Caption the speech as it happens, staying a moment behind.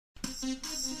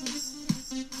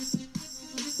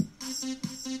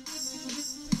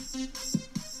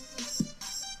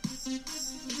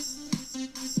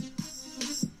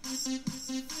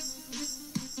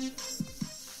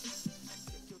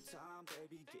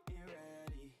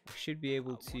Should be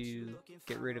able to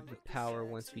get rid of the power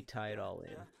once we tie it all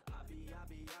in.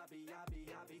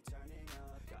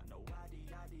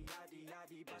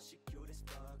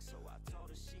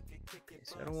 Okay,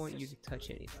 so I don't want you to touch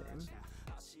anything.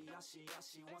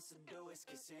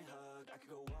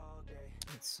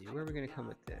 Let's see, where are we going to come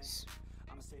with this?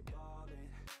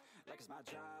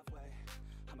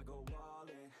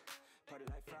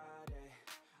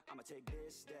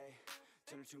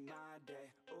 Turn her to my day.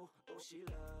 Oh, oh, she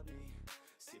love me.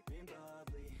 Sipping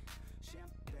bubbly,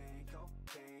 champagne,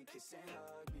 cocaine, kiss and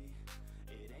hug me.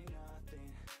 It ain't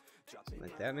nothing. Something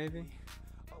like that, maybe.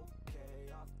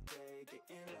 Okay, off day,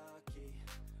 getting lucky.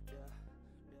 Yeah,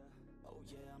 yeah. Oh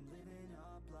yeah, I'm living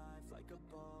up life like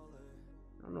a baller.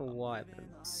 I don't know why, but I'm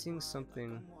seeing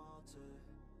something.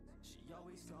 She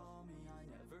always told me I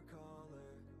never call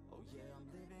her. Oh yeah, I'm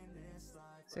living this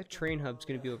life. So that train hub's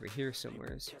gonna be over here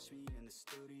somewhere. Catch me in the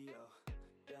studio,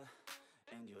 yeah,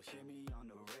 and you'll hear me on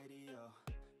the radio,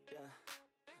 yeah,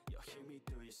 you'll hear me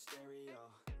through your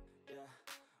stereo, yeah,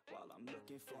 while I'm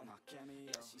looking for my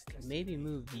cameo. Maybe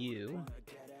move you.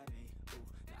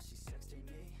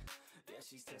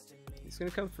 It's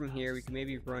gonna come from here. We can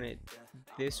maybe run it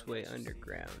this way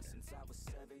underground,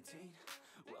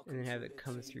 and then have it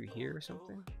come through here or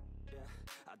something.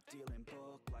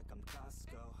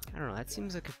 I don't know. That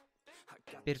seems like a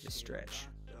bit of a stretch.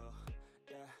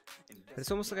 But it's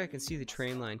almost like I can see the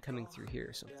train line coming through here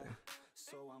or something.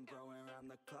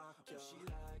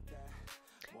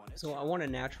 So I want a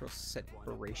natural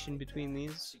separation between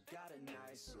these,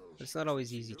 but it's not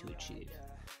always easy to achieve.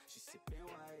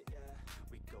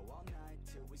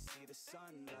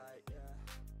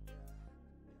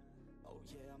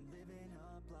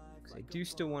 Because I do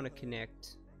still want to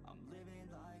connect.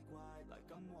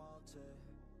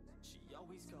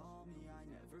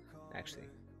 Actually,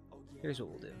 here's what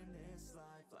we'll do.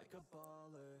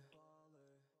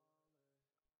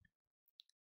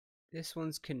 This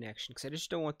one's connection, because I just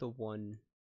don't want the one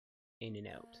in and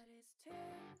out.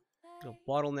 It'll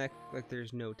bottleneck like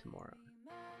there's no tomorrow.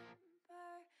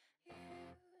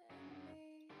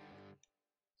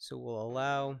 So we'll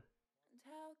allow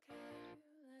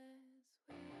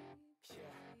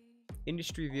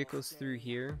industry vehicles through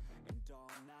here,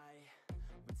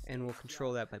 and we'll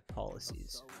control that by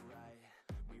policies.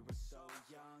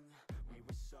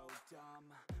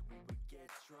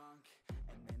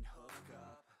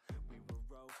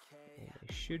 And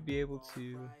I should be able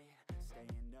to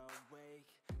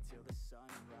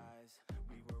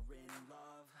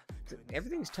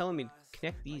everything's telling me to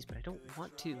connect these, but I don't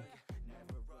want to.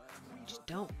 I just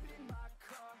don't.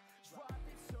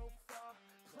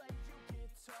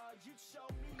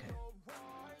 Okay.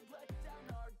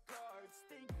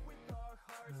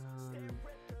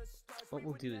 What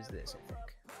we'll do is this, I think.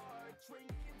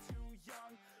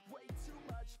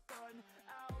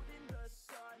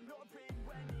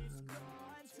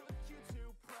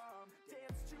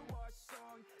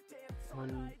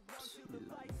 One, two.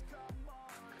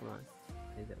 Come on.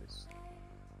 I think that was.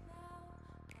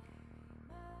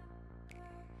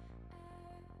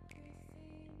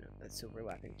 No, that's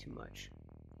overlapping too much.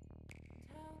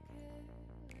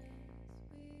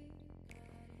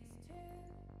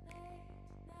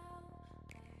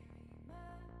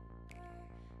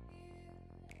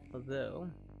 Although,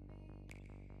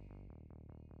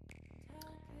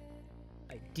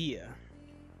 idea.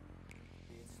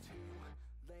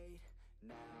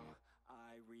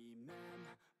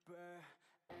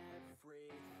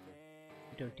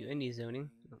 Don't do any zoning.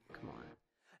 Oh, come on.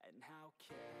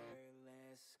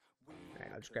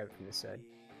 Alright, I'll just grab it from this side.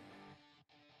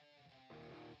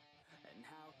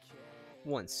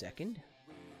 1 second.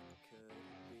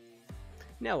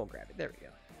 Now we'll grab it. There we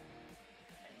go.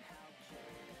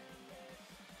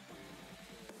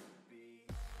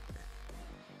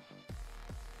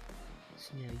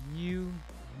 So now you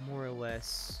more or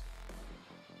less.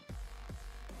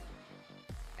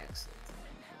 Excellent.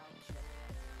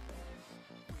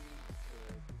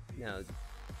 Now,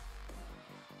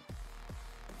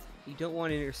 you don't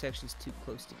want intersections too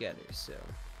close together, so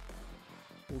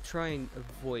we'll try and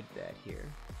avoid that here.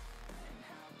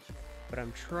 But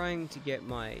I'm trying to get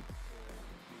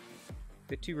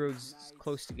the two roads as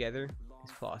close together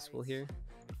as possible here,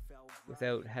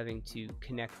 without having to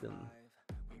connect them.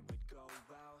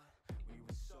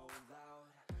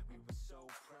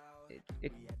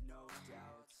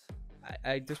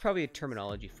 there's probably a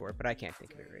terminology for it, but I can't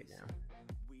think of it right now.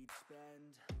 We'd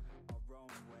spend our own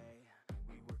way.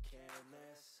 We were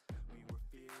careless, we were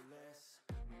fearless,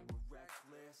 we were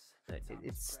reckless.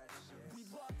 It's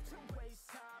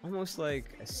almost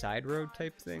like a side road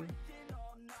type thing,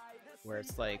 where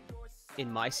it's like,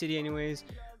 in my city anyways,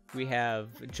 we have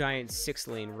a giant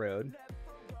 6-lane road.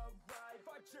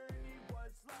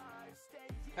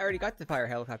 I already got the fire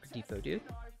helicopter depot, dude.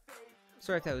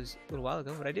 Sorry if that was a little while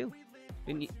ago. What'd I do?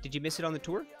 Did you miss it on the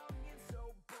tour?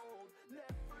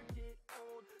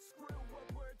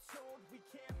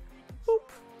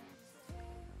 Boop.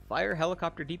 Fire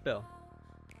helicopter depot.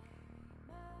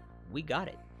 We got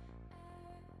it.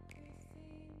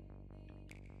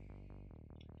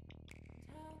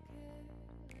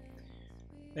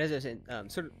 But as I was saying,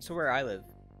 so where I live,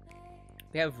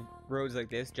 we have roads like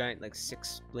this, giant like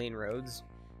 6-lane roads,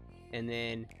 and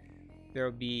then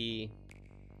there'll be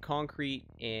concrete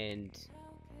and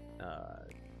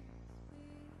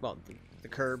well, the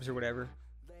curbs or whatever,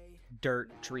 dirt,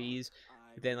 trees.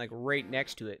 But then like right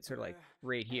next to it, sort of like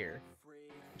right here,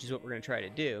 which is what we're gonna try to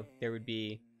do, there would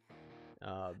be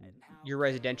your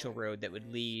residential road that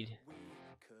would lead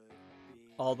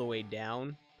all the way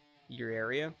down your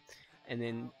area, and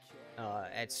then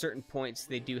at certain points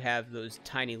they do have those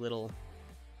tiny little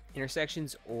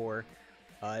intersections, or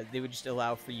they would just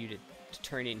allow for you to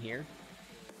turn in here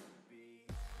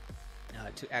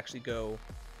to actually go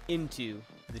into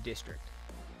the district,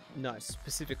 not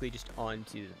specifically just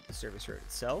onto the service road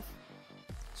itself.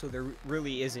 So there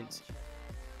really isn't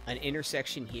an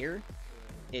intersection here.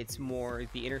 It's more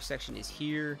the intersection is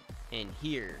here and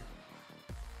here,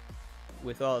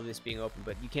 with all of this being open,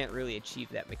 but you can't really achieve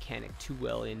that mechanic too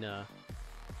well in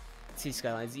City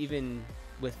Skylines, even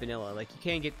with vanilla. Like, you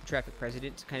can get the traffic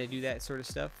president to kind of do that sort of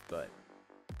stuff, but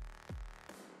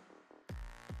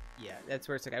yeah, that's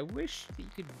where it's like, I wish that you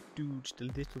could do just a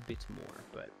little bit more,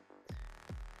 but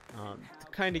to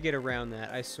kind of get around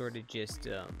that, I sort of just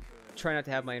try not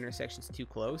to have my intersections too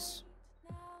close,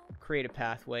 create a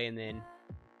pathway, and then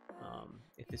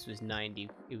if this was 90,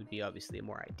 it would be obviously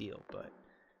more ideal, but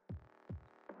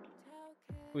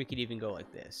we could even go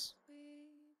like this.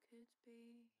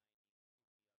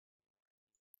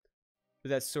 But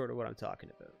that's sort of what I'm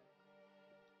talking about.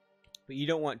 But you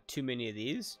don't want too many of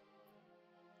these.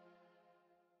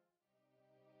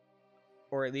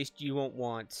 Or at least you won't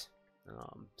want...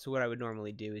 so what I would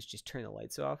normally do is just turn the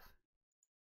lights off.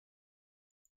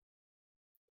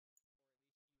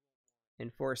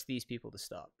 And force these people to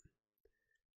stop.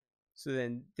 So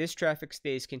then this traffic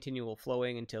stays continual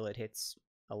flowing until it hits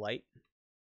a light.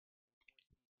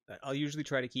 But I'll usually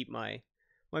try to keep my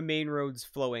main roads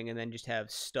flowing and then just have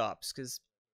stops, because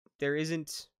there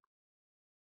isn't...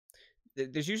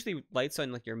 There's usually lights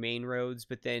on like your main roads,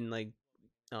 but then like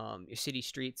your city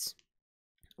streets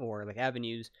or like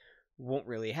avenues won't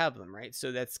really have them, right?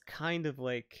 So that's kind of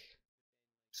like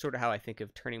sort of how I think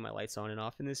of turning my lights on and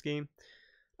off in this game.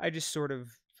 I just sort of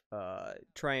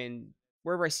try and,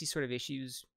 wherever I see sort of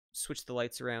issues, switch the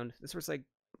lights around. That's where it's like,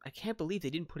 I can't believe they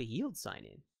didn't put a yield sign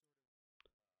in.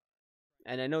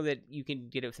 And I know that you can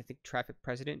get it with, I think, traffic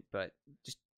president, but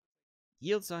just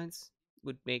yield signs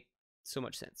would make so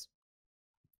much sense.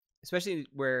 Especially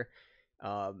where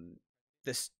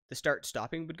the start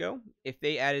stopping would go. If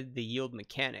they added the yield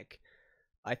mechanic,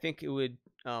 I think it would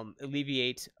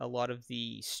alleviate a lot of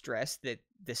the stress that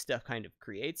this stuff kind of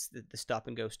creates, the stop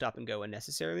and go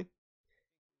unnecessarily.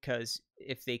 Because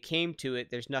if they came to it,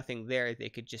 there's nothing there, they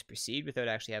could just proceed without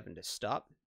actually having to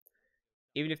stop.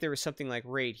 Even if there was something like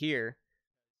right here,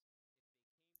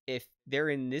 if they're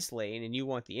in this lane and you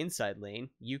want the inside lane,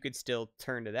 you could still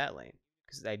turn to that lane.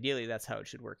 Because ideally, that's how it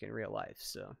should work in real life.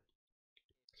 So,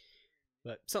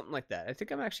 but something like that. I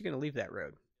think I'm actually going to leave that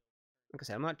road. Like I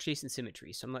said, I'm not chasing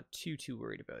symmetry, so I'm not too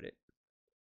worried about it.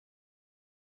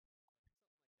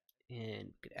 And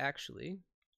we could actually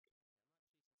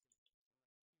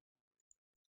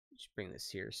just bring this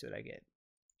here so that I get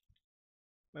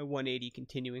my 180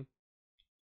 continuing.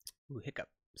 Ooh, hiccup.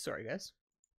 Sorry, guys.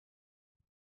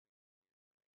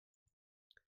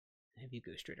 Have you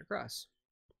go straight across.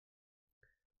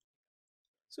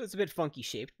 So it's a bit funky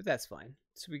shaped, but that's fine.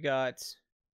 So we got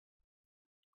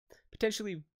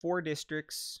potentially 4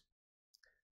 districts,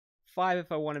 5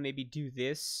 if I want to maybe do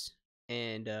this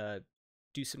and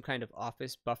do some kind of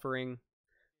office buffering,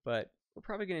 but we're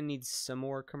probably going to need some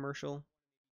more commercial,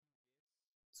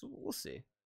 so we'll see.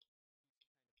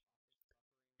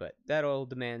 But that all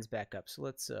demands backup, so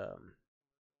let's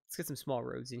get some small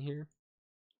roads in here.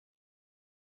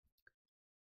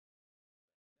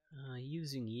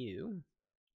 Using you.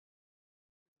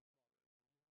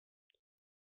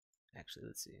 Actually,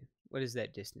 let's see. What is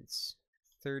that distance?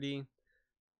 30.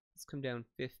 Let's come down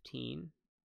 15.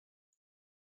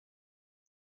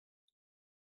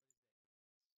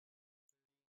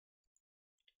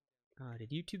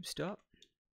 Did YouTube stop?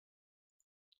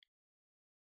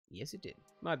 Yes, it did.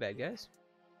 My bad, guys.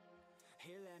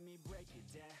 Here, let me break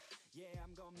it down. Yeah,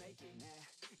 I'm gonna make it now.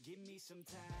 Give me some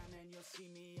time and you'll see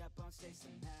me up on stage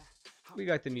somehow. We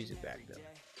got the music back, though.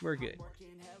 We're good.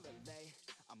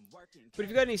 But if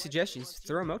you got any suggestions,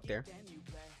 throw them out there.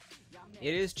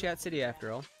 It is Chat City,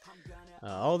 after all.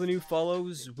 All the new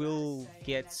follows will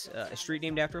get a street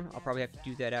named after them. I'll probably have to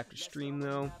do that after stream,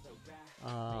 though.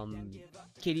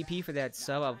 KDP for that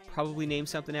sub. I'll probably name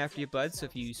something after you, bud. So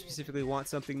if you specifically want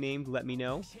something named, let me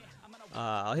know.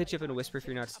 I'll hit you up in a whisper if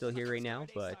you're not still here right now.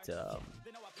 But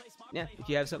yeah, if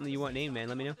you have something that you want named, man,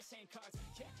 let me know.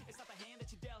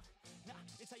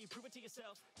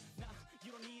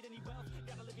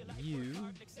 You.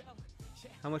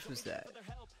 How much was that?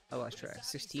 I lost track.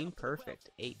 16?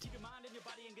 Perfect. 8.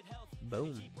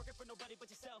 Boom.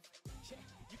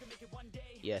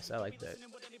 Yes, I like that.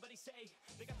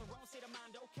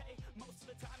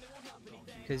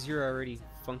 Because you're already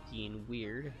funky and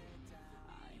weird.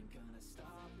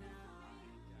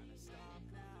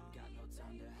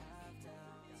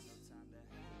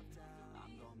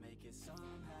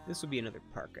 This will be another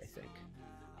park, I think.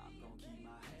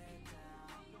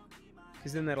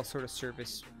 Because then that'll sort of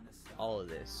service all of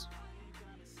this.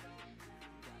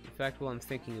 In fact, while I'm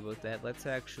thinking about that, let's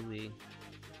actually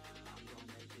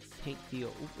paint the...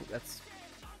 Oh, that's...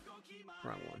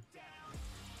 wrong one.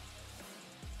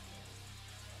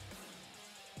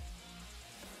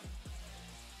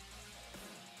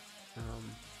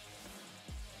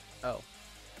 Oh.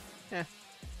 Eh.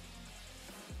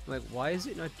 Like, why is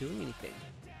it not doing anything?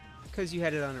 Because you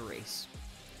had it on erase.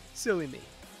 Silly me.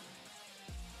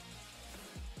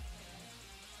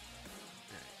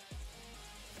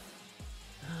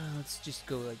 Alright. Let's just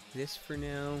go like this for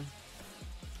now.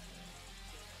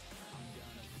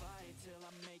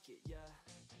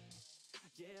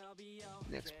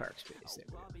 Next park space. There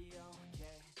we go.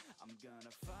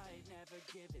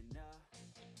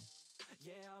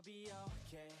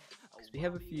 Because we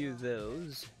have a few of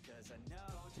those.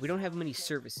 We don't have many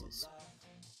services.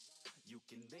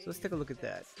 So let's take a look at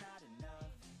that.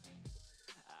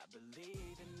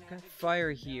 Got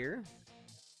fire here.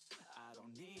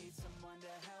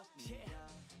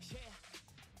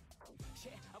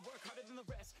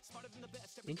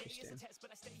 Interesting.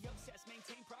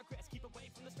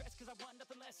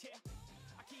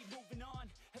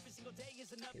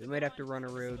 Okay, we might have to run a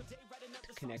road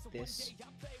to connect this.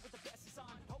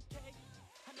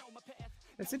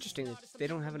 That's interesting that they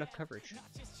don't have enough coverage.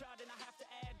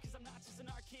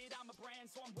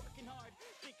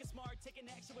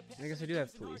 I guess I do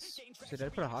have police. So did I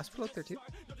put a hospital up there too?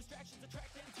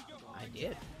 I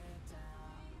did.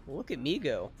 Well, look at me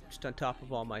go, just on top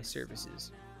of all my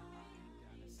services.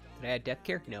 Did I add death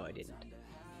care? No, I didn't.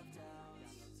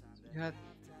 So we got...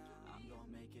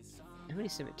 How many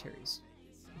cemeteries?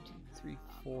 1, 2, 3,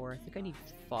 4. I think I need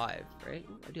 5, right?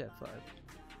 I do have 5.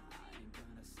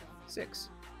 6.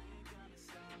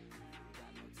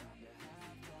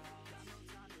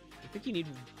 I think you need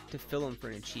to fill them for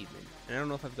an achievement, and I don't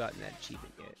know if I've gotten that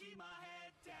achievement yet.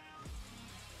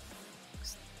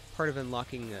 It's part of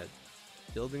unlocking a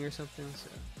building or something, so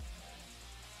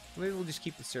maybe we'll just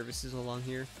keep the services along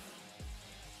here.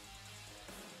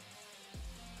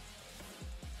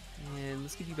 And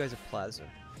let's give you guys a plaza.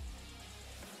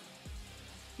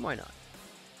 Why not?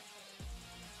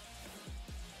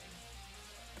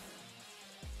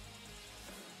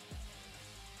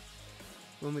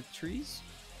 One with trees?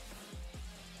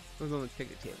 We're going with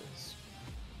picnic tables.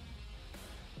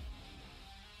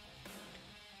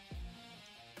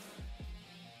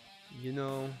 You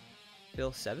know,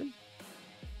 Bill 7?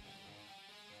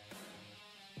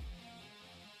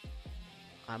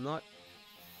 I'm not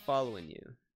following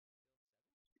you.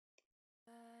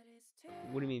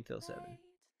 What do you mean, Phil 7?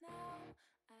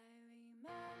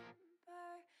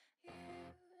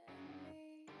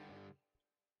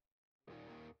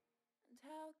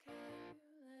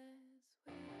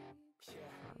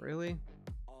 Not really?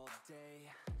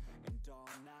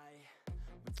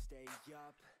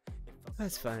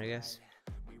 That's fine, I guess.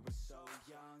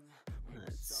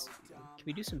 Let's see. Can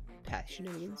we do some path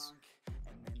shenanigans?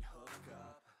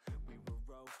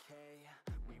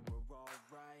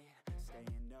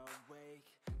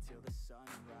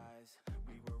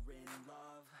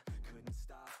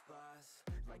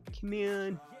 Come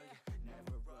on.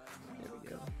 There we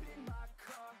go.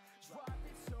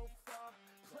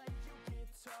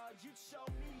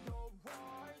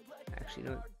 Actually, you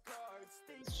know what?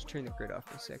 Let's just turn the grid off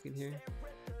for a second here.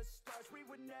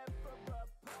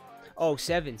 Oh,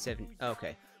 7.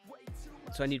 Okay.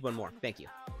 So I need one more. Thank you.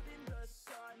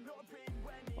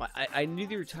 Well, I knew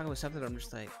they were talking about something, but I'm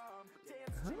just like,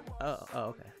 huh? Oh,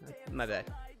 okay. My bad.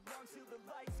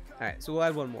 Alright, so we'll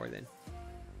add one more then.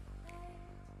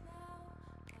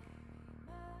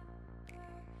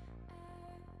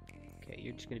 Okay,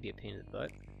 you're just going to be a pain in the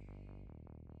butt.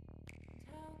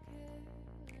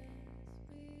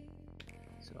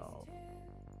 So I'll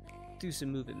do some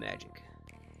movement magic.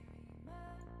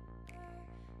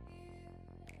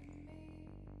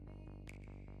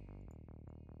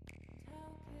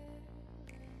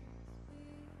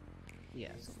 Yeah,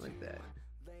 something like that.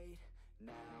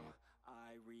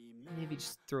 Maybe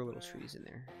just throw little trees in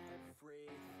there.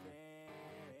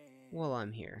 While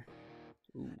I'm here.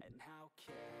 Ooh.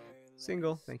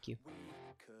 Single, thank you.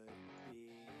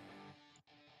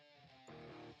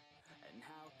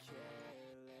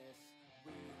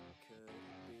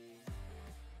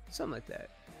 Something like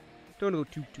that. Don't go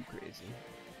too crazy.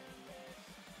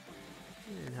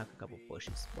 And have a couple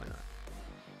bushes, why not?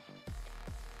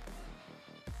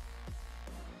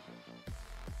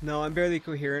 No, I'm barely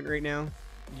coherent right now.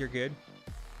 You're good.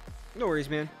 No worries,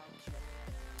 man.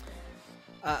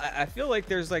 I feel like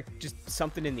there's like just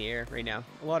something in the air right now.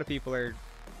 A lot of people are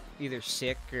either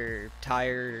sick or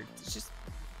tired. Or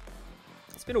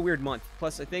it's been a weird month.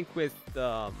 Plus, I think with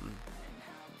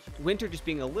winter just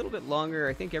being a little bit longer,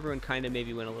 I think everyone kind of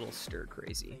maybe went a little stir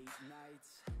crazy.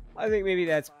 I think maybe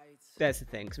that's the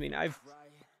thing. 'Cause, I mean,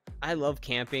 I love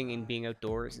camping and being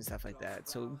outdoors and stuff like that.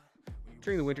 So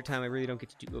during the winter time, I really don't get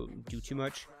to do too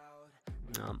much.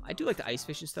 I do like to ice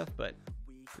fish and stuff, but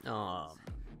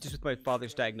just with my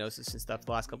father's diagnosis and stuff,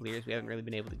 the last couple of years, we haven't really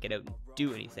been able to get out and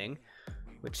do anything,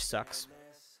 which sucks.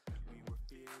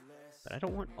 But I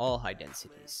don't want all high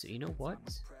densities, so you know what?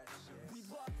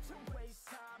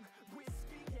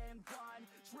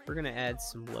 We're gonna add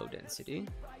some low density.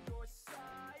 I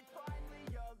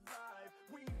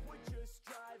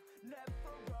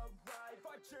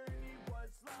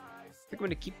think I'm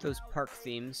gonna keep those park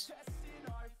themes.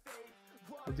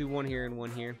 We'll do one here and one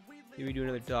here. Maybe we do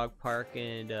another dog park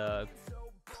and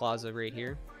plaza right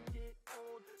here.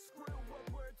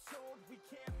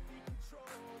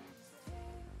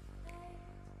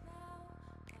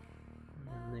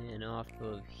 And then off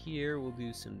of here, we'll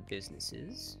do some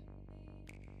businesses.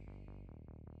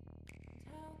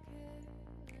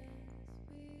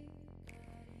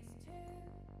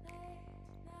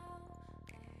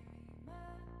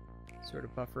 Sort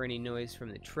of buffer any noise from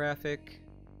the traffic.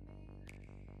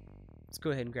 Let's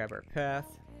go ahead and grab our path.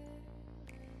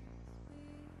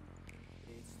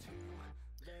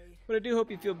 But I do hope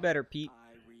you feel better, Pete.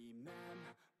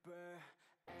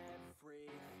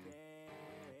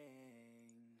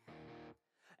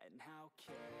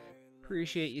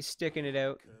 Appreciate you sticking it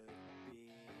out.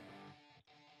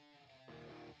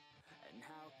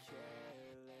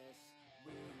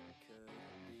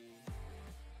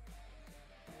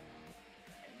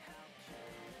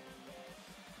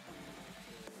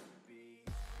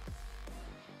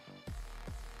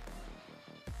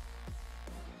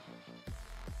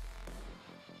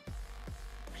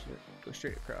 Go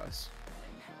straight across.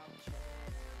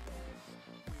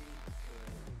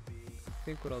 I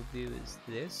think what I'll do is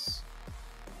this.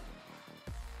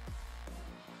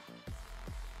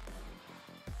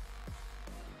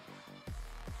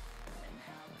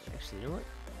 Actually, you know what?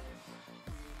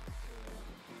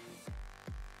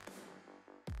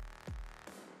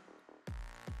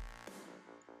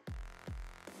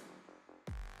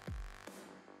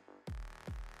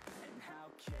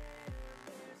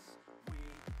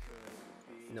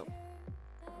 Nope.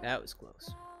 That was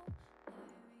close.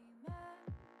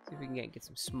 See if we can get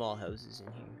some small houses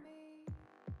in here.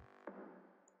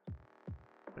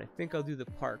 But I think I'll do the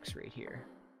parks right here.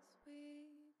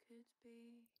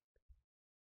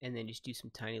 And then just do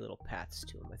some tiny little paths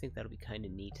to them. I think that'll be kind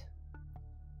of neat.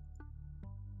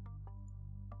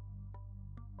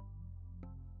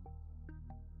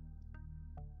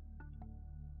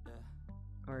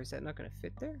 Or is that not going to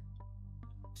fit there?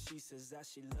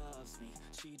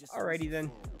 Alrighty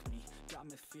then.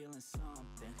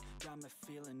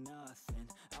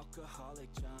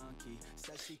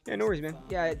 Yeah, no worries, man.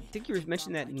 Yeah, I think you were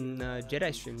mentioning that in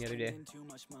Jedi stream the other day.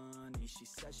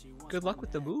 good luck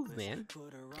with the move, man.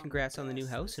 Congrats on the new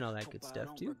house and all that good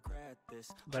stuff too.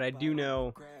 But I do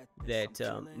know that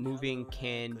moving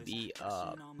can be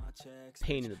a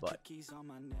pain in the butt. She's on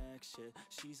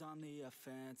the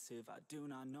offensive. I do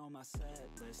not know my set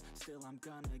list. Still I'm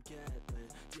gonna get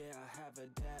lit. Yeah, I have a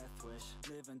death wish.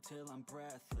 Live until I'm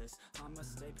breathless. I'ma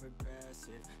stay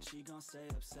progressive. She gon' stay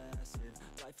obsessive.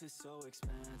 Life is so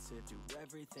expensive. Do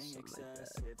everything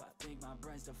excessive. I think my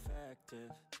brain's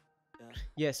defective.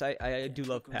 Yes, I do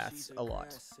love paths a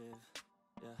lot.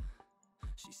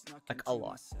 Like a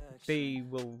lot. They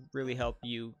will really help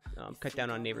you cut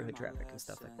down on neighborhood traffic and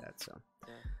stuff like that. So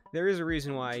there is a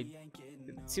reason why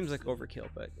it seems like overkill,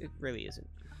 but it really isn't.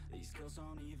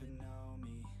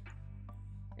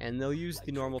 And they'll use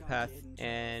the normal path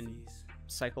and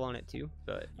cycle on it too,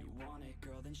 but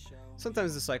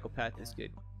sometimes the cycle path is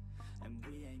good.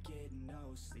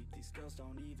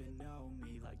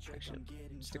 Actually,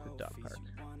 stick with dog park.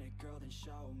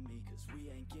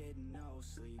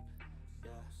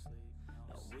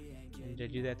 Did I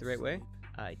do that the right way?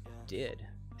 I did.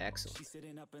 Excellent. She's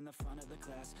sitting up in the front of the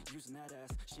class, using that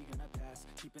ass. She gonna pass,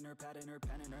 keeping her pad and her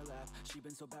pen in her lap. She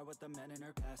been so bad with the men in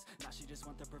her past. Now she just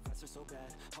want the professor so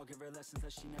bad. I'll give her lessons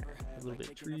that she never had. A little bit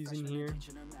of trees in here.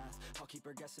 I'll keep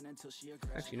her guessing until she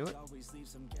aggressive. Actually, you know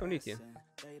what? Don't need to.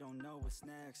 They don't know what's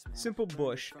next, man. Simple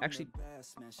bush. Actually,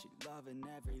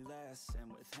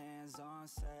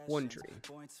 one tree.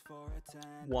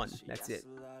 One. That's it.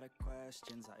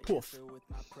 Poof.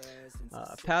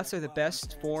 Paths are the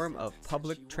best form of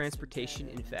public transportation.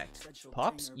 In fact,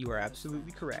 Pops, you are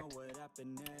absolutely correct.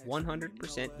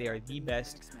 100%, they are the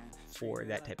best for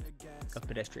that type of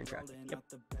pedestrian traffic. Yep.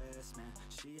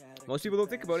 Most people don't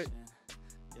think about it.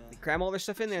 They cram all their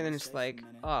stuff in there and then it's like,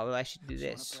 oh, well, I should do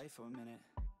this.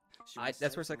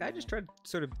 That's where it's like, I just try to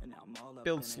sort of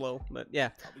build slow. But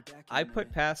yeah, I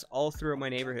put paths all throughout my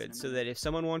neighborhood so that if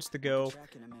someone wants to go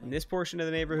from this portion of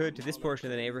the neighborhood to this portion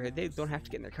of the neighborhood, they don't have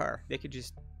to get in their car. They could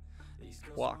just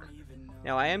walk.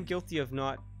 Now, I am guilty of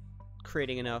not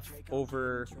creating enough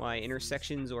over my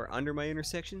intersections or under my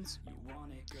intersections,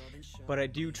 but I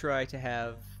do try to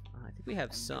have, I think we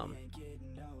have some.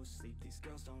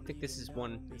 I think this is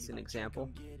one, it's an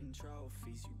example.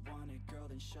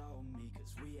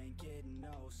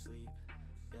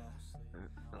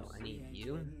 Oh, I need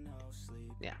you.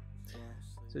 Yeah.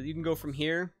 So you can go from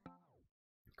here,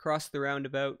 cross the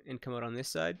roundabout, and come out on this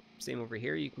side. Same over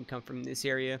here. You can come from this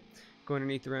area, go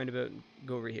underneath the roundabout, and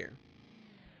go over here.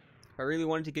 If I really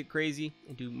wanted to get crazy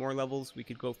and do more levels, we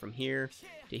could go from here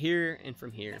to here, and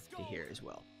from here to here as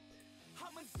well.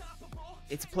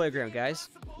 It's a playground, guys.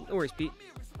 No worries, Pete.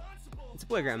 It's a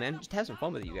playground, man. Just have some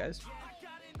fun with it, you guys.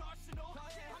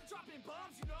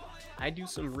 I do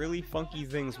some really funky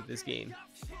things with this game.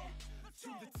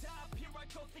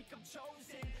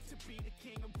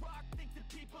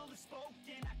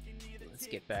 Let's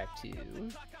get back to...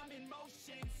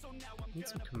 need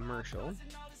some commercial.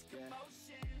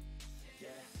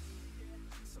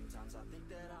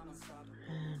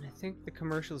 And I think the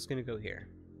commercial is going to go here.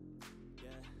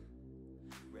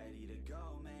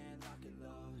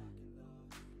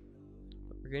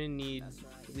 But we're going to need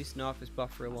at least an office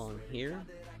buffer along here.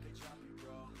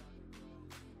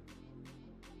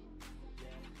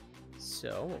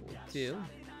 So what we'll do,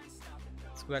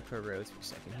 let's go back to our roads for a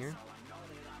second here.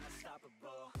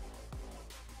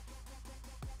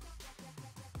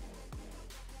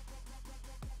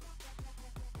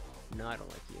 No, I don't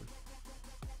like you.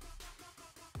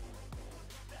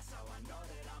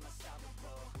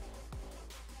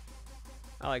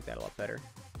 I like that a lot better.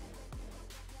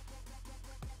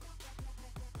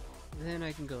 Then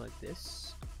I can go like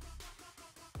this.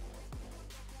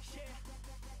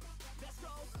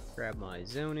 Grab my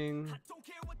zoning.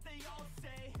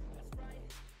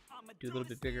 Do a little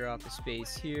bit bigger office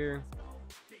space here.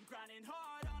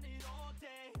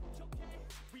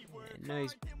 And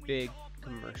nice big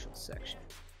commercial section.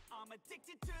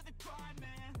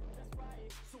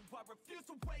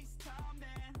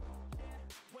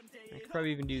 I could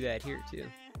probably even do that here too.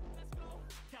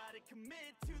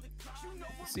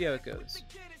 Let's see how it goes.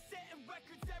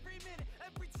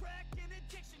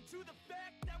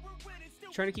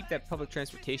 Trying to keep that public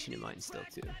transportation in mind still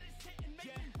too.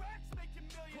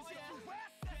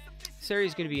 This area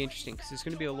is going to be interesting because there's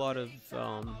going to be a lot of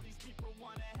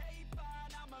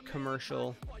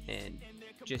commercial and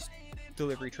just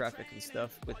delivery traffic and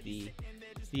stuff with the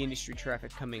industry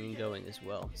traffic coming and going as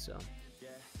well. So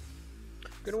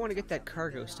I'm going to want to get that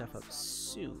cargo stuff up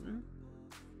soon.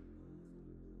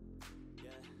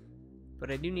 But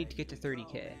I do need to get to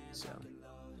 30K, so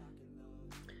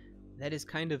that is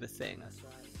kind of a thing.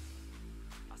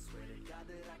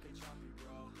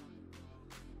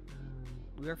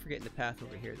 We are forgetting the path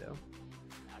over here, though.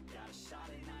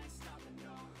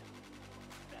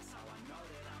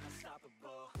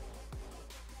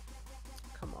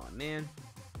 Come on, man.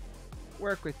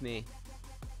 Work with me.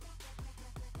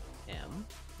 M.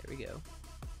 There we go.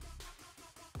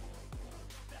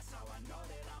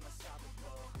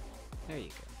 There you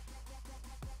go.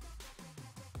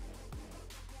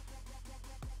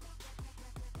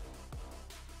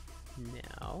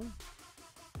 Now,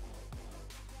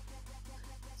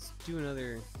 let's do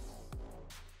another.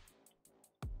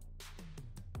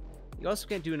 You also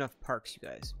can't do enough parks, you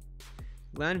guys.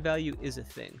 Land value is a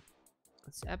thing.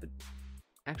 Let's have it.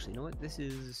 Actually, you know what? This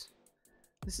is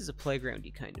a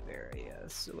playgroundy kind of area,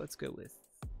 so let's go with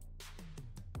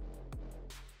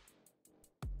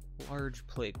large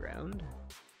playground.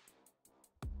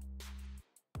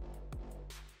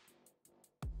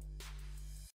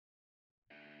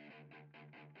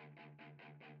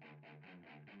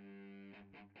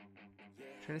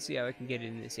 Trying to see how I can get it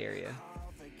in this area.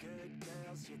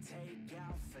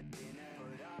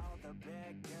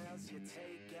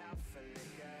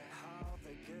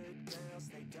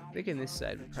 I think in this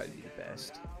side would probably be the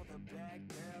best.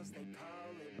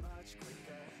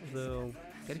 Although,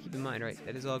 gotta keep in mind, right,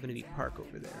 that is all going to be park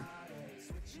over there.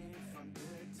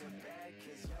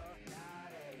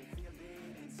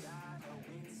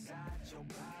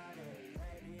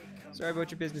 Sorry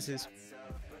about your businesses.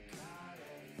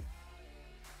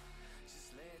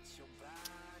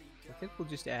 I think we'll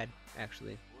just add,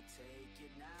 actually.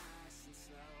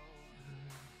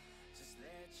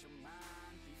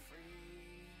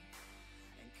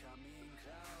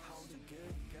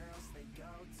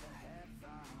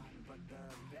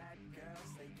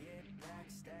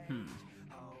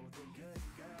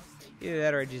 Either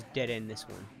that or I just dead end this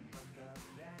one.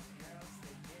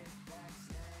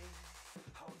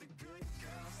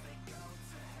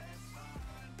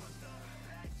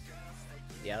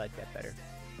 Yeah, I like that better.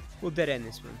 We'll dead end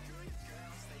this one.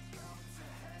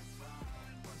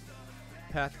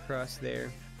 Path across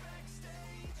there.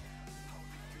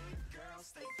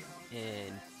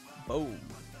 And boom.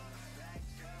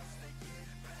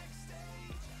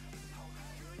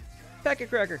 Packet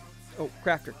cracker. Oh,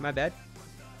 crafter, my bad.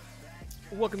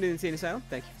 Welcome to the Insane Asylum.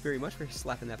 Thank you very much for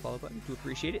slapping that follow button. Do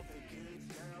appreciate it.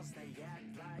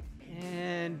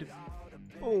 And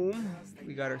boom,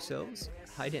 we got ourselves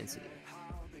high density.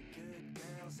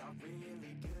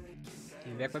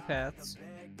 Give back my paths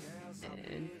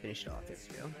and finish it off. There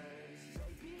we go.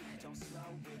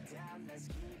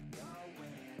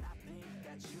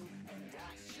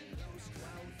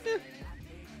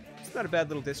 It's not a bad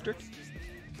little district.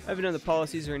 I haven't done the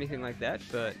policies or anything like that,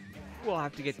 but we'll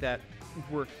have to get that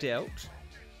worked out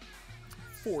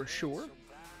for sure.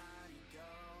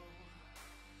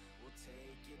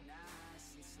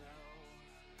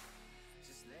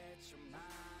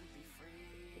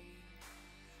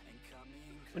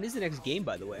 When is the next game,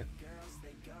 by the way?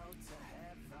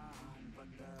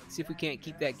 See if we can't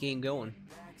keep that game going.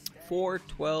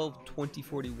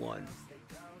 4/12/2041.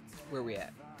 Where are we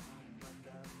at?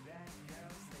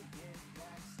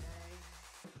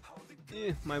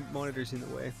 My monitor's in the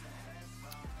way.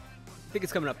 I think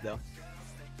it's coming up though.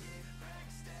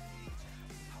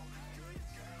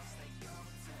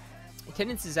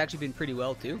 Attendance has actually been pretty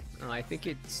well too. I think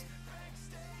it's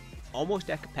almost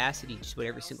at capacity just about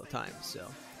every single time, so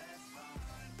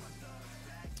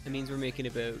that means we're making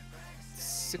about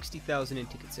 60,000 in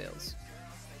ticket sales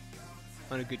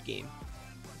on a good game.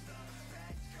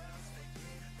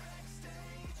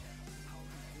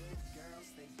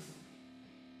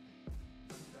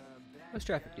 How's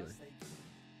traffic doing?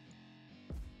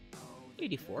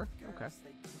 84, okay.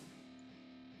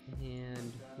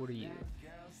 And what are you?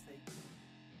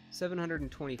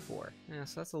 724. Yeah,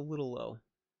 so that's a little low.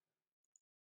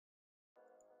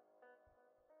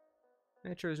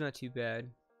 Metro's not too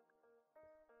bad.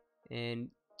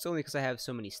 And it's only because I have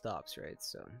so many stops, right?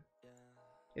 So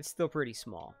it's still pretty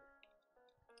small.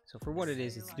 So for what it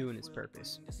is, it's doing its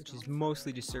purpose, which is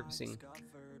mostly just servicing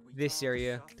this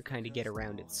area to kind of get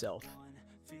around itself.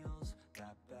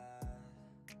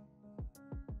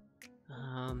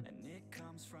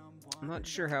 I'm not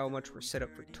sure how much we're set up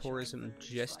for tourism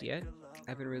just yet. I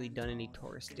haven't really done any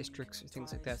tourist districts or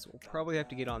things like that, so we'll probably have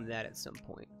to get on that at some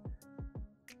point.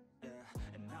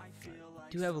 I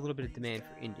do have a little bit of demand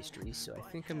for industry, so I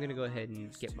think I'm going to go ahead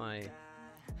and get my...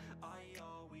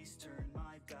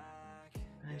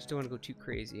 I just don't want to go too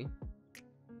crazy.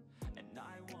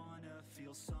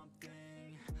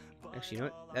 Actually, you know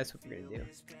what? That's what we're going to do.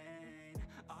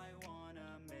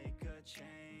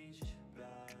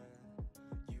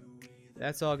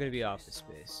 That's all going to be office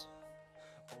space.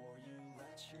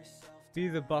 be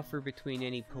the buffer between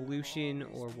any pollution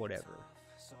or whatever.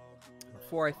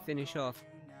 Before I finish off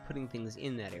putting things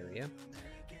in that area,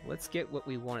 let's get what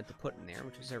we wanted to put in there,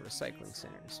 which was our recycling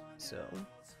centers. So,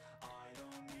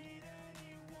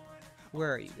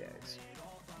 where are you guys?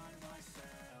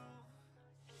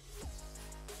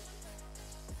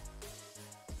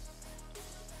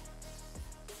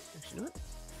 Actually, you know what?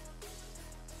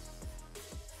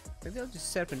 Maybe I'll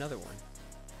just set up another one.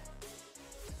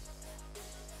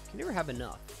 You can never have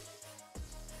enough.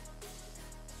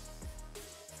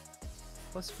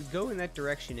 Plus, if we go in that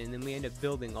direction and then we end up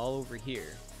building all over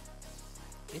here,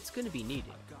 it's going to be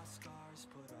needed.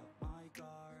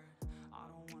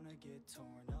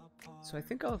 So I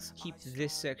think I'll keep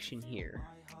this section here.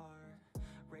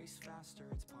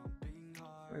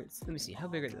 Alright, let me see. How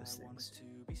big are those things?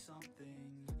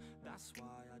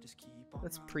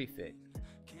 Let's pre-fit.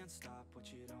 Let's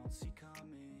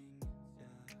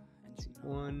see,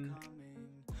 1,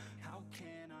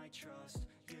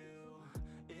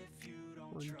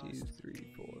 1, 2, 3,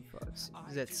 4, 5, 6.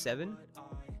 Is that 7?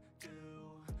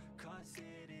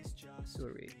 So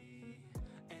are we?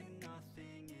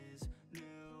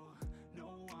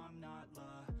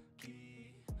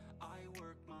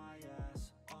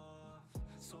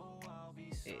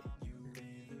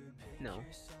 No.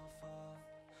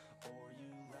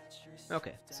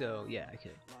 Okay, so yeah, I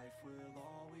could.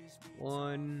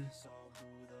 1.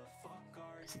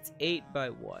 It's 8 by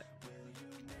what?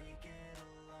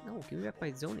 No, give me back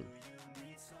my zoning.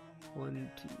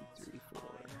 1, 2, 3, 4,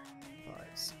 5,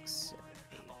 6, 7,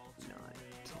 8, 9,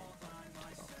 10, 12,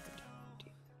 13,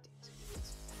 14, 15,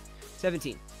 16,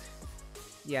 17.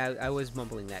 Yeah, I was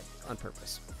mumbling that on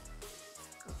purpose.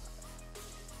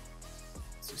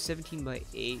 So 17 by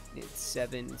 8, it's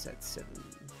 7, so that's 7,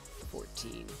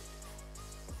 14.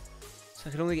 So I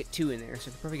could only get 2 in there, so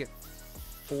I could probably get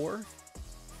 4.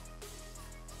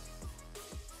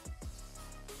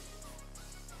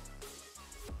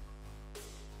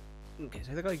 Okay,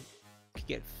 so I think I could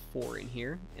get 4 in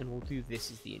here, and we'll do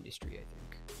this as the industry, I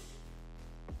think.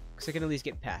 Because I can at least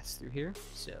get past through here,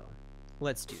 so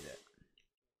let's do that.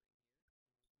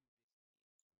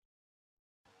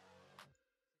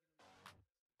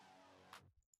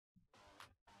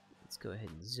 Let's go ahead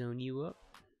and zone you up.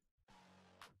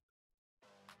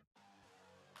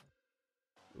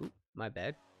 Oop, my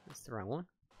bad. That's the wrong one.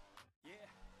 Yeah.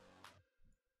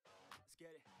 Let's get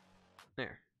it.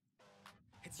 There.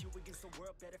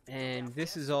 And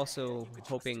this is also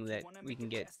hoping that we can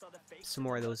get some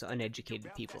more of those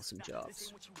uneducated people some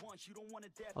jobs.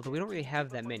 Although we don't really have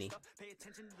that many.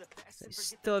 I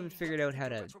still haven't figured out how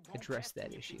to address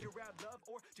that issue.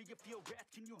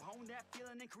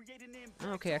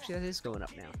 Okay, actually that is going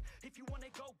up now.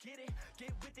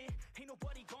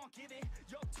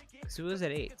 So it was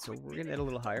at 8, so we're getting it a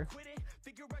little higher.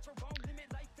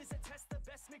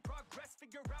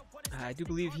 I do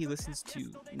believe he listens to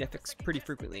Netflix pretty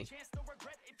frequently.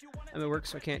 I'm at work,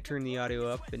 so I can't turn the audio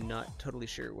up, and not totally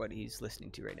sure what he's listening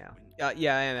to right now.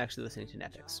 Yeah, I am actually listening to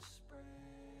Netflix.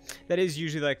 That is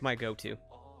usually like my go-to.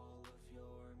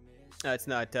 It's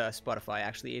not Spotify,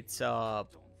 actually. It's let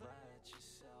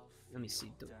me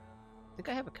see. I think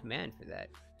I have a command for that.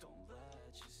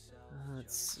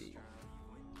 Let's see.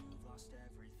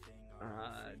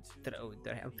 Did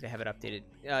I have it updated?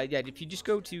 Yeah, if you just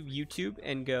go to YouTube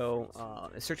and go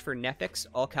search for Netflix,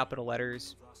 all capital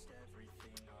letters.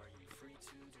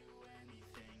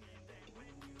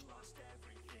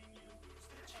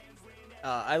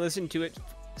 I listen to it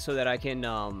so that I can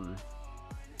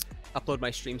upload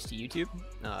my streams to YouTube.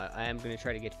 I am going to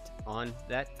try to get on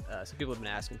that. Some people have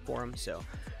been asking for them, so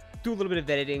do a little bit of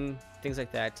editing, things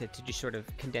like that, to just sort of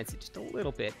condense it just a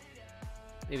little bit.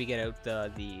 Maybe get out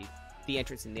the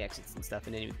entrance and the exits and stuff,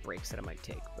 and any breaks that I might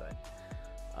take. But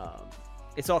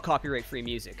it's all copyright-free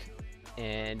music,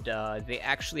 and they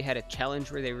actually had a challenge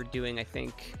where they were doing, I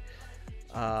think,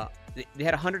 they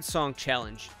had a 100-song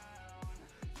challenge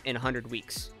in 100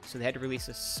 weeks, so they had to release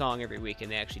a song every week,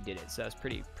 and they actually did it. So that was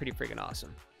pretty freaking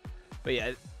awesome. But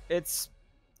yeah, it's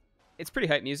pretty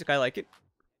hype music. I like it.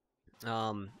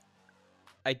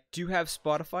 I do have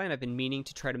Spotify, and I've been meaning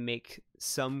to try to make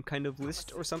some kind of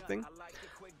list or something.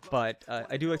 But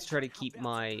I do like to try to keep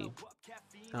my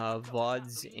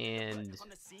VODs and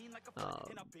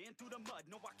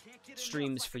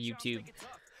streams for YouTube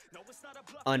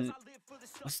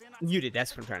muted.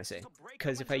 That's what I'm trying to say.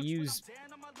 Because if I use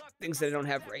things that I don't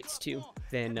have rights to,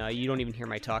 then you don't even hear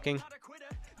my talking,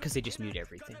 because they just mute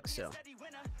everything. So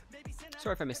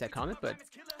sorry if I missed that comment, but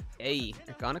hey,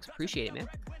 Ergonix, appreciate it, man.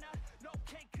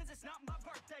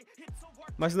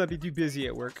 Must not be too busy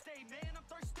at work.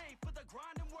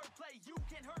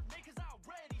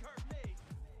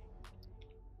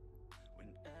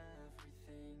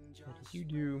 You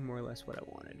do more or less what I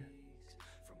wanted.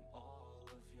 From all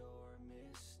of your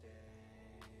mistakes,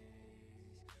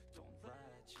 don't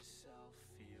let yourself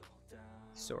feel down.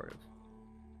 Sort of.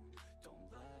 Don't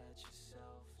let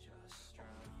yourself just drown.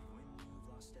 When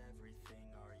you've lost everything,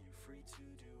 are you free to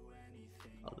do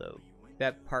anything? Although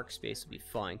that park space will be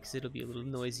fine because it'll be a little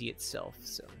noisy itself,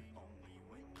 so Only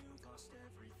when you've lost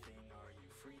everything are you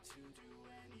free to do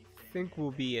anything. I think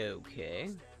we'll be okay.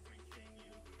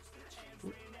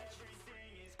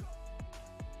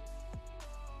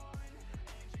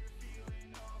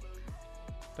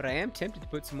 But I am tempted to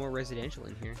put some more residential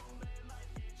in here.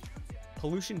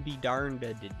 Pollution be darned.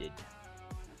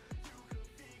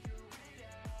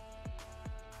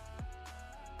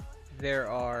 There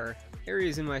are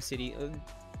areas in my city.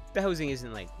 The housing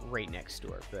isn't like right next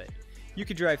door, but you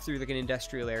could drive through like an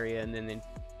industrial area and then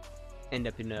end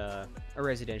up in a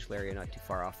residential area not too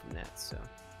far off from that. So.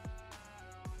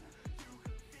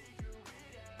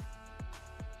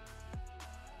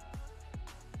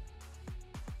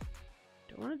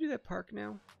 I want to do that park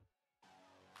now.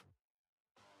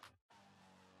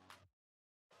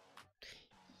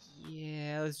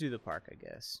 Yeah, let's do the park, I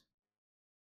guess.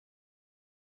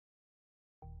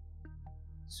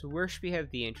 So where should we have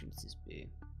the entrances be?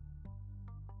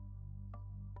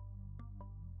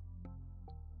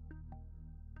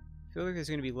 I feel like there's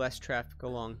going to be less traffic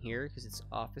along here because it's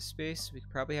office space. So we could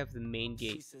probably have the main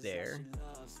gate there.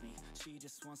 She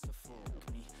just wants to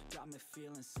fuck me. Got me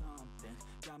feeling something,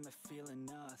 got me feeling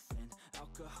nothing.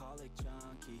 Alcoholic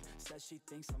junkie, says she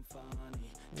thinks I'm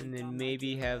funny. And then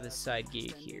maybe have a side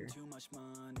gate here. Too much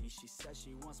money. She says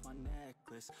she wants my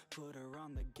necklace. Put her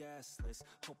on the guest list.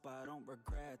 Hope I don't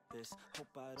regret this. Hope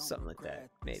I don't something like that,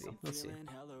 maybe. Let's see.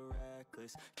 Hella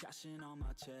reckless. Cashing all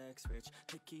my checks, rich.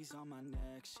 Hickeys on my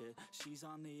neck, shit. She's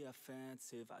on the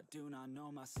offensive. I do not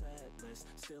know my set list.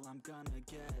 Still I'm gonna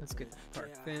get. Let's get the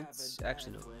park fence.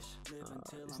 Actually, no.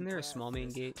 Isn't there a small main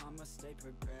gate? I'ma stay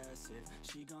progressive.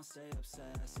 She gon' stay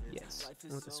obsessive. Yes, Life I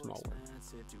is want the so small one.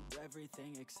 expensive. Do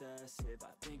everything excessive.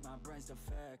 I think my brain's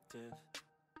defective.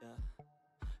 Yeah.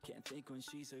 Can't think when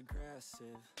she's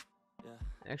aggressive. Yeah.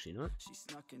 Actually, you know what? She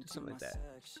snuck into something like my that.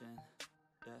 section.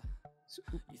 Yeah. So,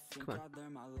 You think come on. I'd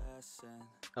learn my lesson.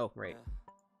 Oh, right.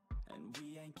 Yeah. And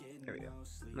we ain't getting There we go. no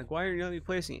sleep. I'm like, why aren't you letting me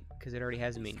placing it? Because it already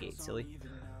has a main gate, silly. Don't even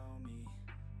know me.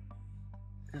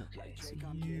 Okay, Like so Drake,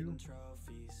 I'm you... getting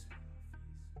trophies.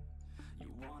 You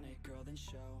want it, girl, then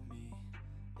show me.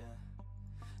 Yeah.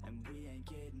 And we ain't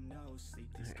getting no sleep.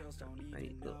 These Alright, girls don't I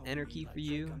need even a little know anarchy me. for Like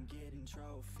you. Drake, I'm getting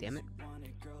trophies. Damn it. You want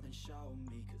it, girl, then show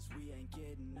me. Cause we ain't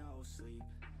getting no sleep.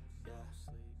 Yeah.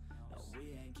 No,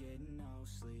 we ain't getting no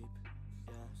sleep.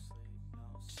 Yeah.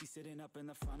 She's sitting up in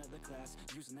the front of the class,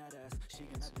 using that ass. She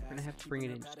gonna So we're gonna have to bring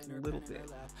it in just a little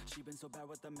bit. She been so bad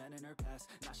with the men in her past.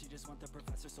 Now she just want the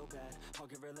professor so bad. I'll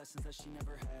give her lessons that she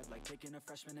never had, like taking a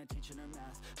freshman and teaching her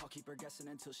math. I'll keep her guessing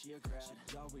until she a grad.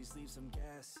 She always leaves them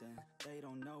guessing. They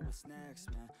don't know what's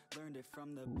next, man. Learned it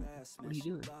from the best, man. What are you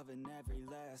doing? She loving every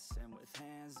lesson with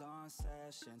hands-on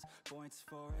sessions. Points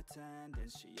for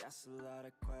attendance. She asks a lot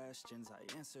of questions.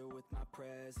 I answer with my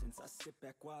presence. I sit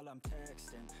back while I'm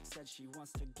texting. Said she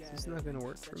wants to get This is not gonna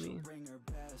work Said for she'll me. bring her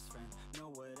best friend. Know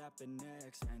what happened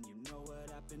next, man. You know what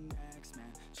happened next,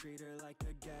 man. Treat her like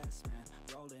a guest, man.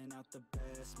 Rolling out the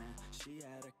best, man. She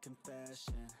had a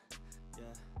confession.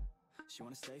 Yeah. She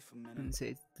wanna stay for a minute. And say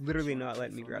it's literally She wanna not play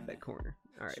letting me for a grab minute. that corner.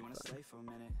 Alright, She wanna fine. stay for a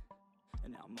minute.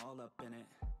 And now I'm all up in it.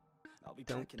 I'll be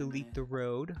Don't back in a delete minute. the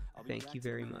road. I'll be Thank back you in a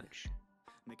very minute. much.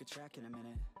 Make a track in a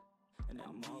minute. And now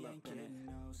I'm all up in it.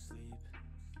 No sleep.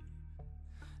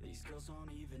 These girls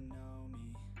don't even know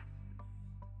me.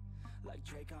 Like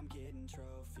Drake, I'm getting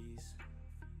trophies.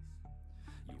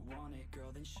 You want it,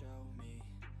 girl, then show me.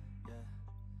 Yeah.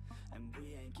 And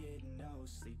we ain't getting no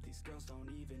sleep. These girls don't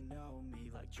even know me.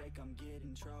 Like Drake, I'm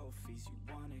getting trophies.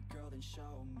 You want it, girl, then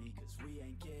show me. Cause we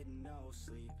ain't getting no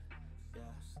sleep. Yeah.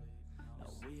 No,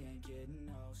 we ain't getting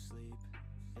no sleep.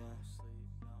 Yeah.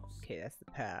 Okay, that's the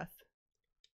path.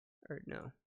 Or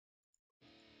no.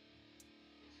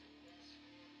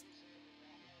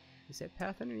 Is that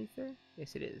path underneath there?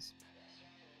 Yes, it is.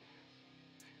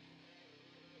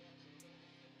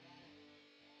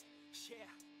 Yeah.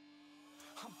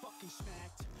 I'm fucking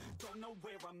smacked. Don't know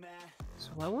where I'm at.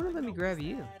 So why won't it let me grab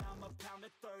you? I'm a pound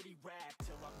of 30 rack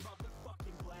till I'm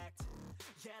motherfucking blacked.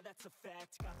 Yeah, that's a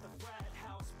fact. Got the frat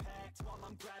house packed while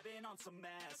I'm grabbing on some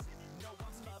ass. And you know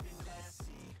I'm loving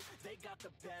messy. They got the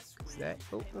best Is that?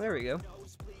 Oh, there we go.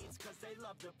 nosebleeds 'cause they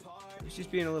love to party. It's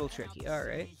just being a little tricky.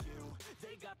 Alright.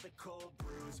 They got the cold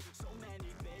brews. So many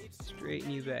babes.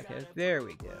 Straighten you back out. There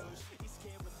we go. He's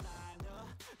scared with Lina.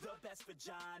 the best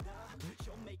vagina.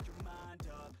 You'll make your mind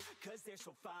up, cause they're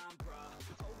so fine, bruh.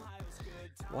 Ohio's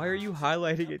good time. Why are you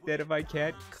highlighting it then if I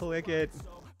can't click it?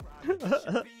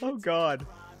 Oh god.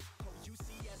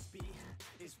 UCSB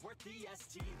is worth the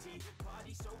STD.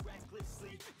 Party so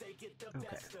recklessly, they get the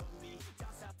best of me.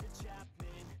 Down south to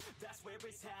Chapman, that's where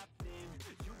it's happening.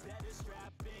 You better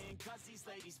strap in, cause these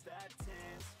ladies bad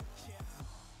tens. Yeah,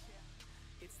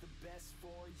 it's the best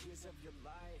 4 years of your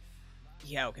life.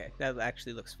 Yeah, okay. That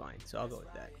actually looks fine, so I'll go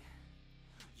with that.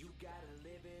 You gotta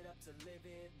live it up to live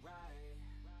it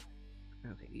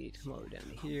right. Okay, you need to come over down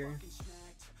to here.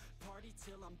 Party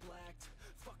till I'm blacked.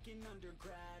 Fucking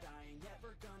undergrad, I ain't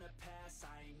never gonna pass.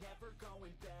 I ain't never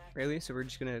going back. Really? So we're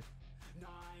just gonna...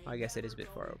 I guess it is a bit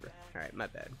far over. Alright, my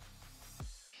bad.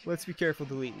 Let's be careful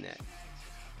deleting that.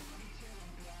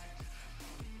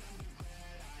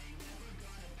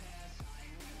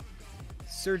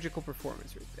 Surgical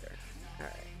performance right there.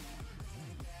 Alright.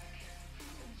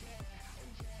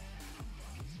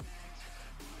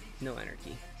 No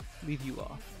anarchy. Leave you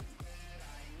off.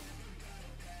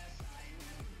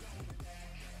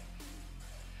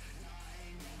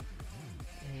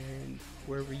 And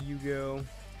wherever you go.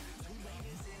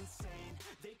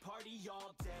 They party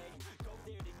all day, go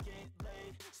there to get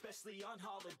laid, especially on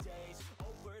holidays.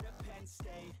 Over to Penn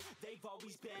State, they've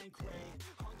always been great.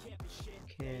 On campus shit.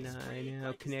 Can I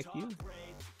now connect you?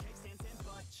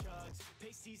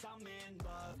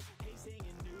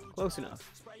 Close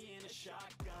enough.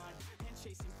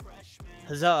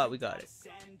 Huzzah, we got it.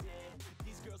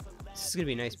 This is gonna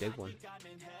be a nice big one.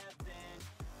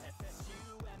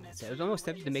 So I was almost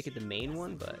tempted to make it the main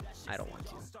one, but I don't want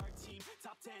to.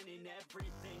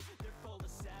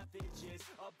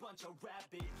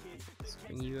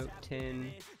 Bring you out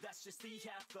 10.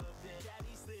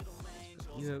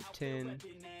 You out 10.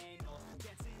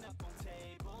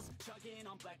 Chugging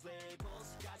on black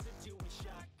labels, guys are doing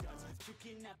shotguns,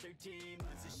 puking at their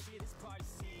demons. This shit is party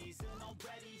season,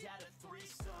 already had a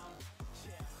threesome.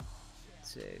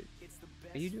 So,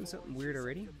 are you doing something weird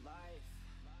already?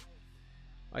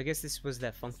 I guess this was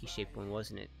that funky shaped one,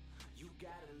 wasn't it?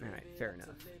 Alright, fair enough.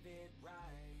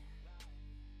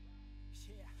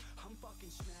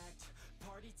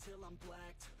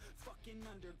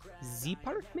 Z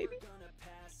Park, maybe?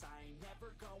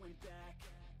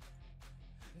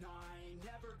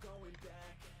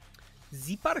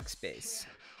 Z Park Space.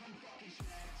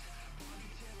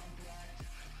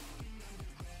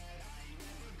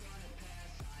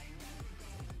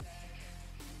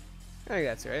 I think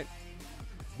that's right.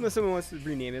 Unless someone wants to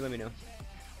rename it, let me know.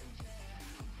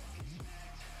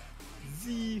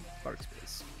 Z Park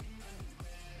Space.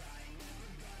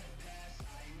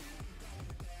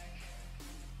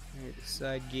 Here's the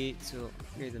side gate, so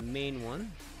here's the main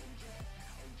one.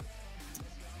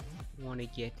 Want to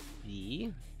get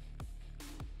the...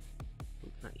 Oh,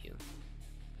 not you.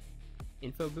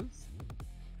 Info booth?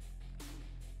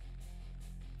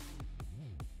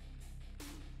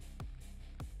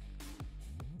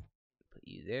 Put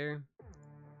you there.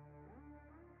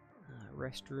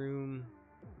 Restroom.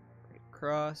 Right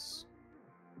across.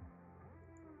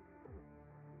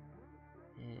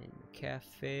 And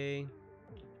cafe.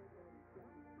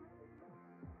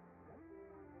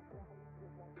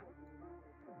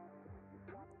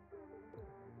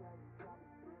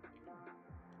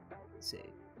 Say,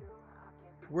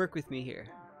 work with me here.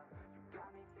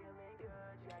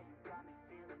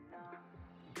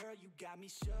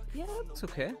 Yeah, that's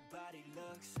okay.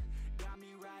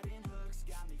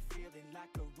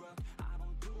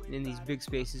 And in these big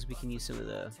spaces, we can use some of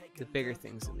the bigger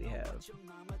things that we have. So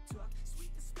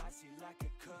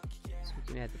we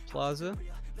can add the plaza.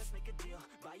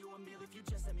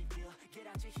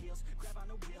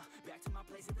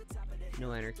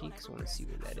 No anarchy, because I want to see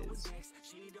where that is.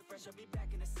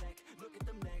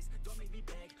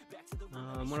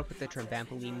 I want to put that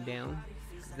trampoline down,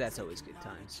 because that's always good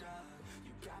times.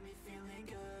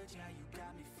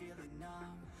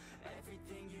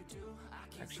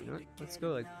 Actually, you know what? Let's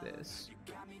go like this.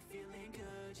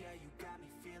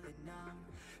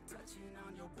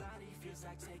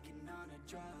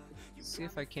 See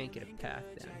if I can't get a path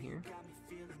down here.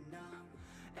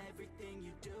 Everything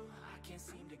you do, I can't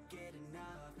seem to get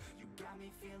enough. You got me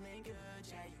feeling good,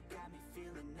 yeah, you got me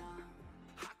feeling numb.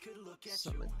 I could look at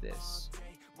some of this.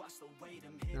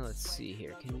 Now let's see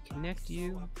here. Can we connect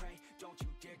you? Don't you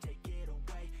dare take it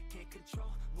away. Can't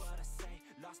control what I say.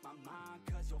 Lost my mind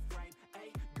cause your frame.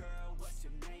 Hey girl, what's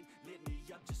your name? Lit me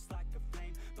up just like a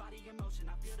flame. Body emotion,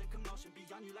 I feel the commotion.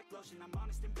 on you like lotion. I'm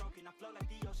honest and broken. I flow like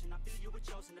the ocean. I feel you were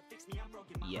chosen to fix me. I'm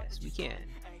broken. My Yes, we can.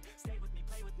 Hey, stay with me,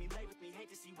 play with me, lay with me. Hate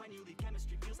to see when you leave.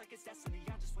 Chemistry feels like it's destiny.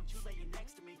 I just want you laying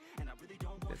next to me, and I really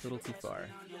don't want. That's a little too far.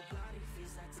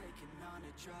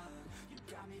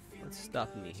 What's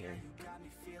stopping me here?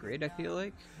 Grid, I feel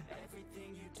like.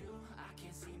 Everything you do, I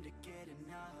can't seem to get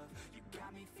enough. You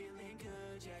got me feeling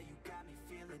good, yeah, you got me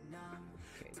feeling numb.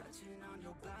 Okay. Touching on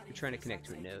your body. We're trying to connect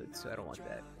to a node, so I don't want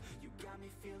that. You got me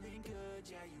feeling good,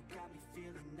 yeah, you got me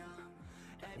feeling numb.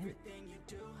 Everything you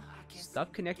do, I can't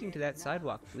Stop connecting to that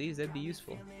sidewalk, please. That'd be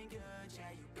useful. feeling good,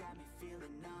 yeah, you got me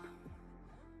feeling numb.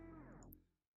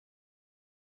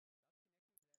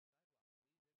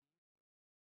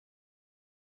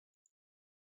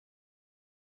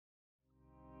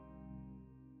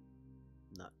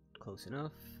 Not close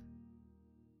enough.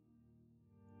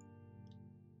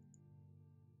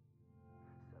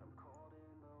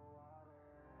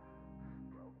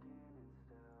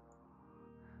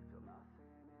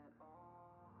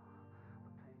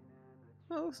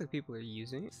 Well, it looks like people are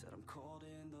using it. Said I'm cold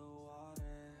in the water,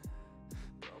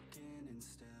 broken and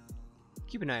still.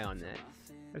 Keep an eye on that.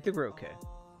 I think we're okay.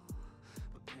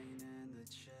 But pain and the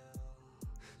chill.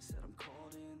 Said I'm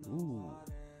cold in the Ooh,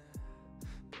 water,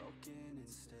 broken and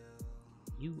still.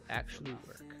 you actually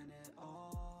work.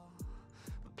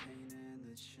 But pain and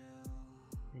the chill.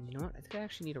 And you know what? I think I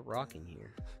actually need a rock in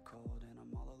here. Cold and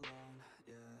I'm all alone,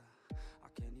 yeah. I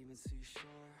can't even see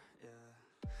shore,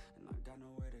 yeah. And I got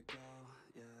nowhere to go,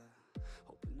 yeah.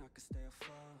 Hoping I can stay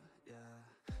afloat, yeah.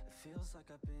 It feels like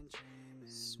I've been dreaming.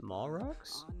 Small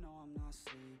rocks? I know I'm not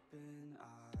sleeping.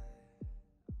 I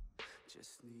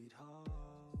just need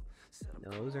hope. Said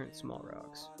I'm No, those aren't small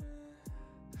rocks.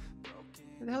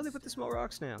 Where the hell did they put the small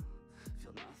rocks now?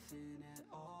 feel nothing at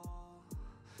all.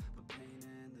 But pain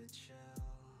and the chill.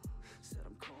 Said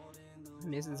I'm cold in the I'm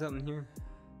missing something here.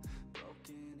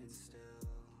 broken and still.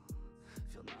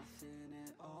 Feel nothing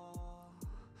at all.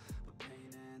 But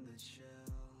pain and the chill.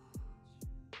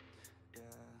 Yeah,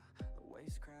 the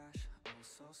waves crash, oh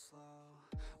so slow.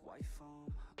 White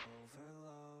foam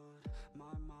overload.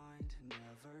 My mind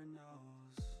never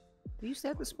knows. They used to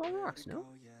have the small rocks, no?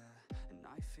 Oh yeah, and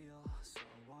I feel so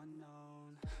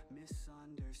unknown.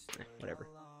 Misunderstood. Whatever.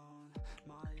 Alone,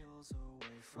 miles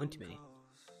away from One too many.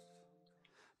 coast.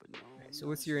 But no Alright, so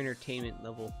what's your entertainment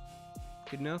level?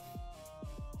 Good enough?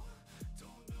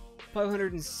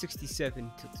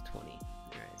 567 to 20.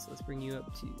 Alright, so let's bring you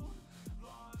up to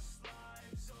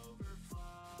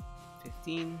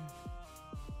 15.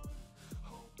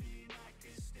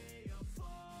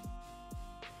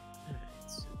 Alright,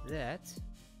 so that.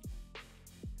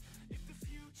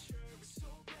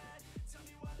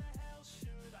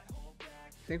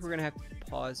 I think we're gonna have to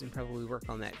pause and probably work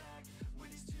on that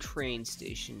train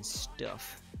station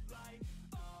stuff.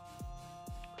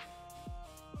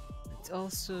 It's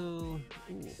also. Ooh,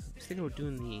 I was thinking about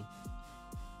doing the.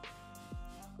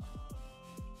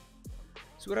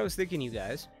 So, what I was thinking, you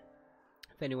guys,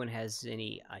 if anyone has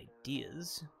any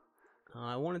ideas,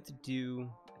 I wanted to do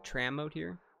a tram out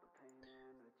here.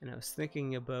 And I was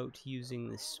thinking about using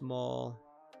the small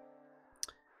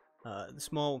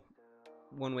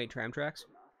one-way tram tracks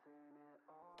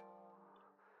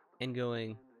and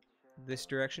going this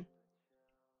direction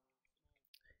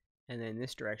and then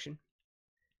this direction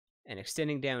and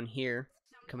extending down here,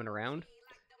 coming around,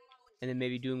 and then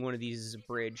maybe doing one of these as a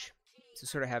bridge, so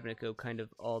sort of having it go kind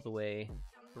of all the way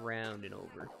around and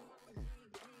over.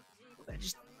 I'm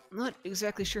not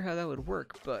exactly sure how that would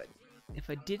work, but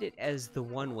if I did it as the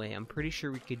one way, I'm pretty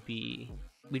sure we'd be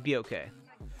okay.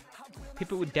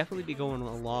 People would definitely be going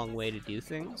a long way to do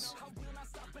things,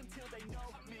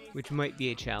 which might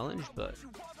be a challenge, but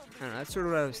I don't know, that's sort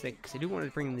of what I was thinking, because I do want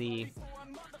to bring the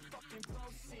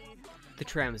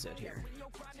trams out here.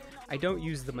 I don't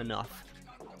use them enough,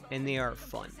 and they are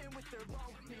fun,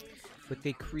 but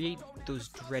they create those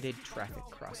dreaded traffic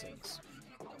crossings.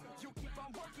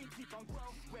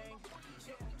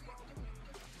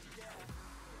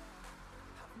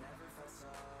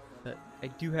 But I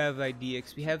do have ideas,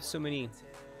 because we have so many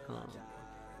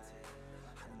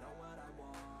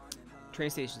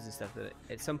train stations and stuff that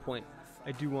at some point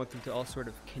I do want them to all sort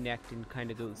of connect and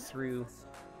kind of go through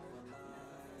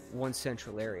one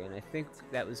central area, and I think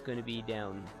that was going to be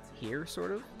down here,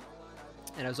 sort of.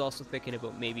 And I was also thinking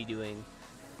about maybe doing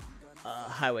a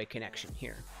highway connection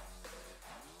here.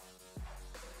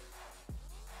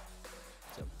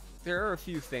 So there are a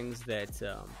few things that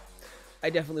I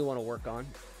definitely want to work on.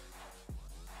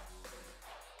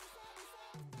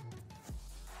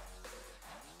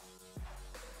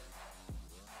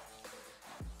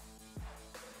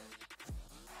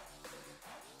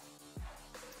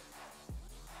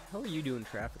 How are you doing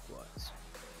traffic-wise?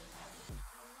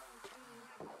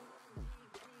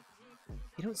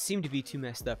 You don't seem to be too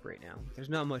messed up right now. There's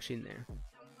not much in there.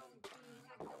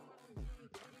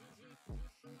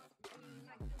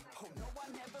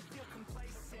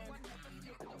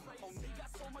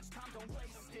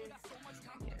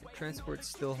 Yeah, transport's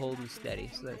still holding steady,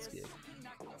 so that's good.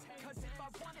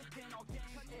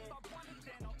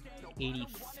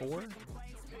 84?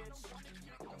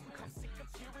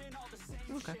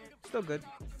 Okay, still good.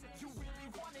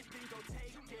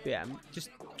 But yeah, I'm just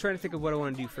trying to think of what I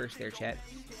want to do first there, chat.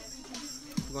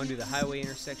 We're going to do the highway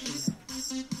intersection.